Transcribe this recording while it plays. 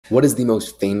What is the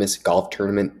most famous golf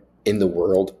tournament in the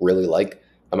world really like?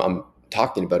 I'm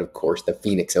talking about, of course, the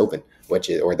Phoenix Open,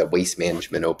 or the Waste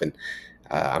Management Open.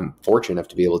 I'm fortunate enough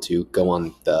to be able to go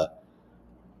on the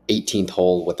 18th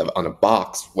hole on a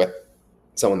box with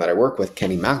someone that I work with,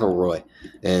 Kenny McElroy,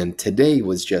 and today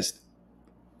was just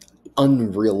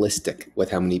unrealistic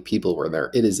with how many people were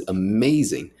there. It is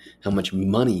amazing how much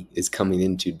money is coming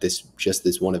into this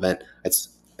one event. It's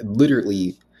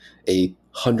literally a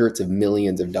hundreds of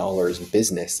millions of dollars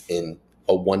business in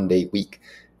a 1 day week.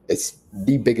 It's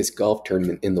the biggest golf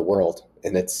tournament in the world,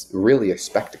 and it's really a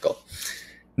spectacle.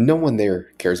 No one there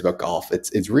cares about golf.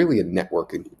 It's really a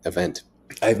networking event.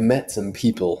 I've met some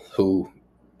people who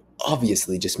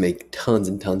obviously just make tons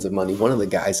and tons of money. One of the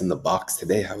guys in the box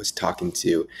today I was talking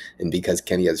to, and because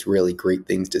Kenny has really great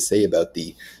things to say about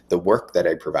the work that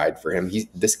I provide for him, he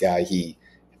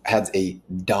has a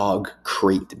dog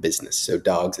crate business. So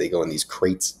dogs, they go in these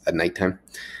crates at nighttime.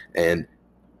 And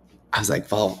I was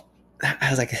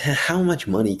like, how much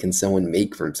money can someone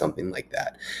make from something like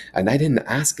that? And I didn't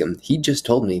ask him. He just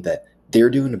told me that they're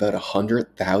doing about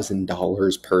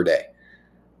 $100,000 per day.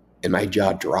 And my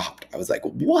jaw dropped. I was like,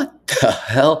 what the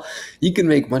hell? You can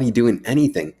make money doing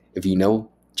anything if you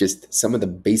know just some of the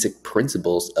basic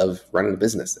principles of running a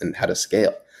business and how to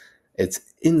scale. It's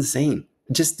insane.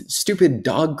 Just stupid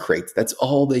dog crates. That's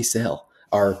all they sell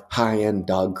are high-end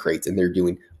dog crates, and they're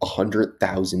doing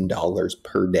 $100,000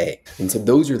 per day. And so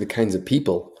those are the kinds of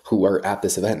people who are at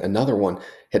this event. Another one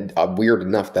had weird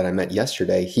enough that I met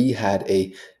yesterday. He had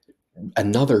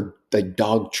another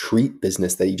dog treat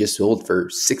business that he just sold for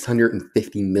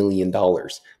 $650 million.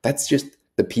 That's just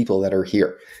the people that are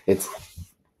here. It's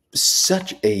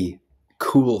such a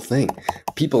cool thing.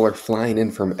 People are flying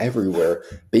in from everywhere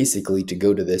basically to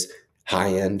go to this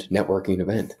high-end networking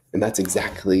event. And that's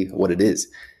exactly what it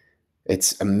is.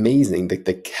 It's amazing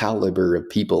the caliber of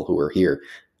people who are here.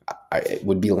 I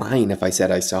would be lying if I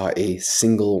said I saw a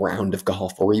single round of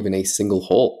golf or even a single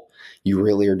hole. You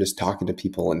really are just talking to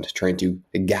people and trying to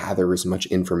gather as much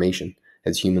information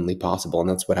as humanly possible. And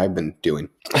that's what I've been doing.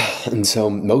 And so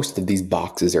most of these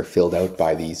boxes are filled out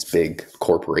by these big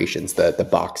corporations. The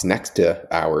box next to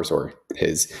ours or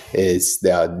his is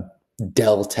the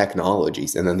Dell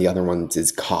Technologies. And then the other one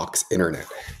is Cox Internet.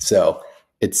 So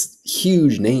it's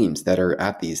huge names that are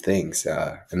at these things.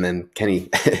 And then Kenny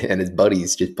and his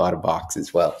buddies just bought a box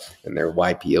as well in their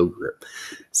YPO group.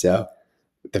 So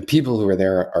the people who are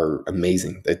there are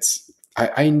amazing.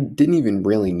 I didn't even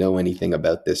really know anything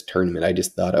about this tournament. I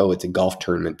just thought, oh, it's a golf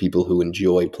tournament. People who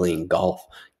enjoy playing golf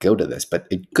go to this, but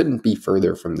it couldn't be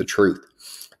further from the truth.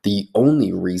 The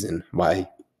only reason why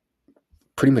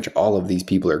pretty much all of these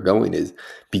people are going is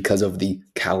because of the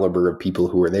caliber of people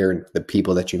who are there and the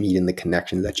people that you meet and the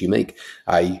connections that you make.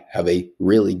 I have a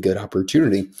really good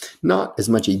opportunity, not as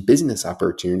much a business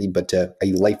opportunity, but a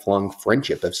lifelong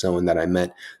friendship of someone that I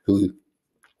met who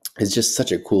is just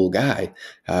such a cool guy.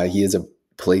 He has a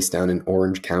place down in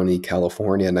Orange County,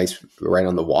 California, nice right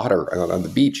on the water, on the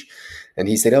beach. And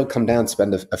he said, oh, come down,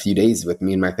 spend a few days with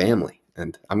me and my family.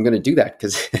 And I'm going to do that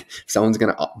because if someone's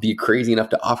going to be crazy enough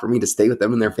to offer me to stay with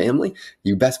them and their family,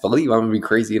 you best believe I'm going to be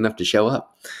crazy enough to show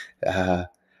up.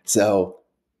 So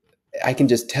I can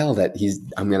just tell that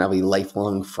I'm going to have a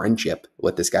lifelong friendship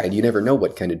with this guy. And you never know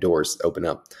what kind of doors open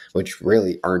up, which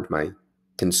really aren't my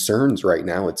concerns right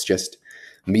now. It's just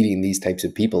meeting these types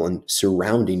of people and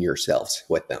surrounding yourselves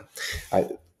with them.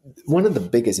 One of the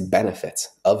biggest benefits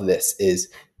of this is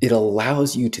it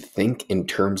allows you to think in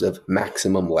terms of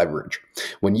maximum leverage.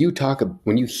 When you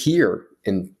hear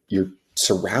and you're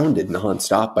surrounded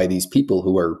nonstop by these people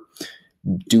who are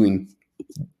doing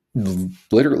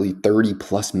literally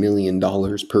 $30+ million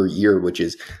per year, which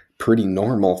is pretty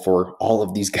normal for all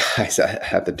of these guys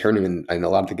at the tournament and a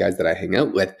lot of the guys that I hang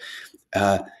out with,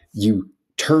 you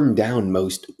turn down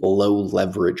most low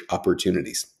leverage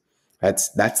opportunities. That's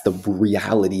the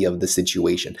reality of the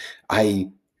situation.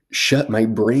 My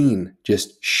brain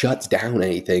just shuts down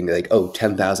anything like, oh,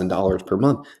 $10,000 per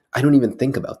month. I don't even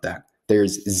think about that.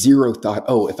 There's zero thought,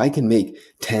 oh, if I can make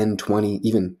 $10, $20,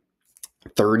 even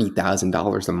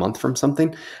 $30,000 a month from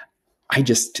something,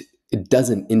 it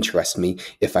doesn't interest me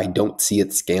if I don't see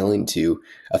it scaling to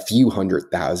a few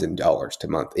 $100,000 a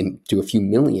month, into a few $1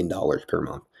 million per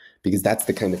month, because that's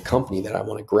the kind of company that I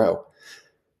want to grow.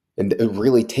 And it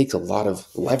really takes a lot of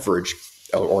leverage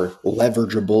or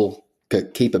leverageable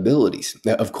capabilities.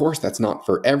 Now, of course, that's not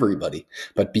for everybody,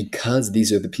 but because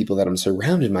these are the people that I'm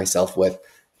surrounded myself with,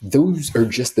 those are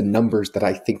just the numbers that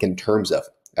I think in terms of.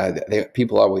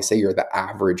 People always say you're the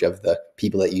average of the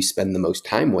people that you spend the most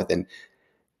time with. And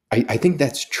I think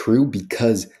that's true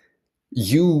because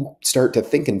you start to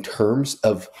think in terms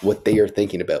of what they are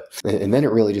thinking about. And then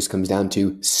it really just comes down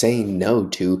to saying no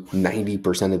to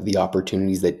 90% of the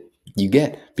opportunities that you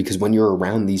get, because when you're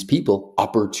around these people,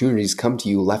 opportunities come to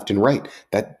you left and right.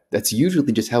 That's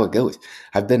usually just how it goes.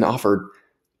 I've been offered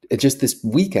just this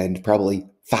weekend probably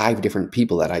 5 different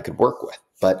people that I could work with,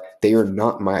 but they are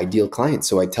not my ideal clients.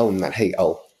 So I tell them that, hey,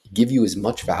 I'll give you as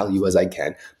much value as I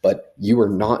can, but you are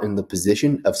not in the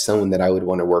position of someone that I would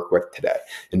want to work with today.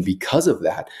 And because of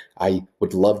that, I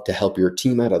would love to help your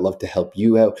team out. I'd love to help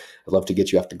you out. I'd love to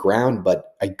get you off the ground,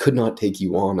 but I could not take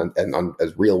you on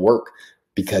as real work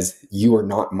because you are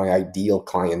not my ideal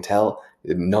clientele,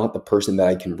 not the person that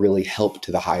I can really help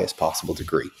to the highest possible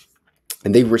degree.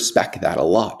 And they respect that a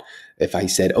lot. If I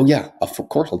said, oh yeah, of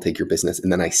course I'll take your business,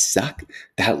 and then I suck,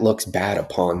 that looks bad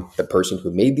upon the person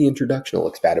who made the introduction. It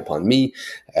looks bad upon me.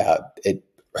 It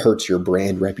hurts your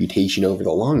brand reputation over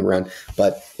the long run.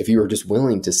 But if you are just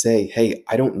willing to say, hey,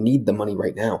 I don't need the money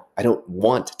right now. I don't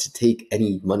want to take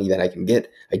any money that I can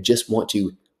get. I just want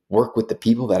to work with the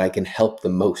people that I can help the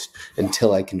most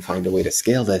until I can find a way to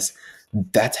scale this.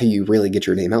 That's how you really get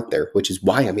your name out there, which is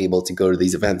why I'm able to go to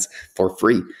these events for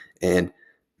free and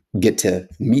get to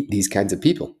meet these kinds of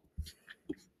people.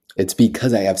 It's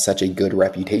because I have such a good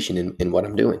reputation in what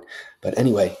I'm doing. But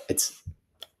anyway, it's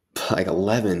like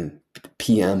 11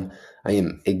 p.m. I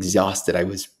am exhausted. I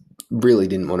really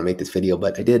didn't want to make this video,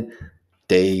 but I did.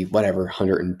 Day, whatever,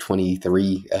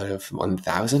 123 out of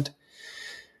 1,000.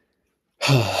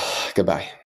 Goodbye.